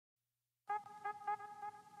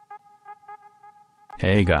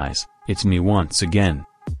Hey guys, it's me once again.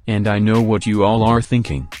 And I know what you all are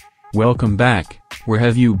thinking. Welcome back. Where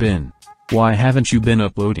have you been? Why haven't you been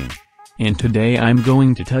uploading? And today I'm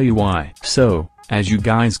going to tell you why. So, as you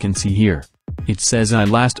guys can see here, it says I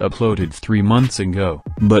last uploaded 3 months ago,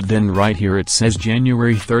 but then right here it says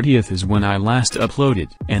January 30th is when I last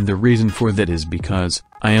uploaded. And the reason for that is because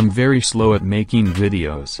I am very slow at making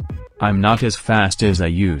videos. I'm not as fast as I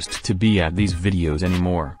used to be at these videos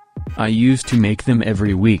anymore. I used to make them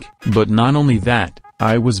every week, but not only that,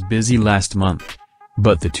 I was busy last month.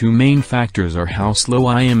 But the two main factors are how slow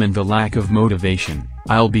I am and the lack of motivation.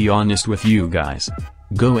 I'll be honest with you guys.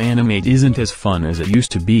 GoAnimate isn't as fun as it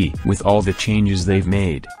used to be with all the changes they've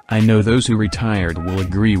made. I know those who retired will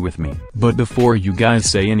agree with me. But before you guys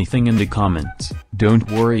say anything in the comments, don't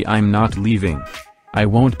worry, I'm not leaving. I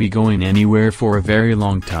won't be going anywhere for a very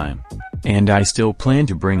long time. And I still plan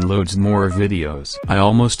to bring loads more videos. I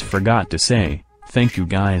almost forgot to say, thank you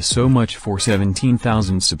guys so much for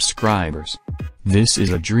 17,000 subscribers. This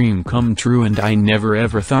is a dream come true and I never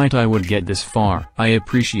ever thought I would get this far. I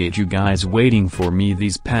appreciate you guys waiting for me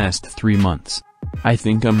these past 3 months. I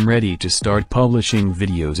think I'm ready to start publishing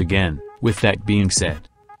videos again. With that being said,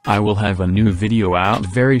 I will have a new video out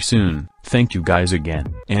very soon. Thank you guys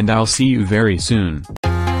again, and I'll see you very soon.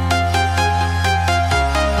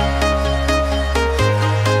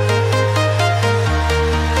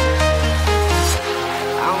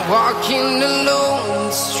 Walking alone,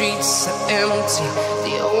 the streets are empty.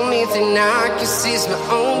 The only thing I can see is my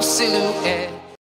own silhouette.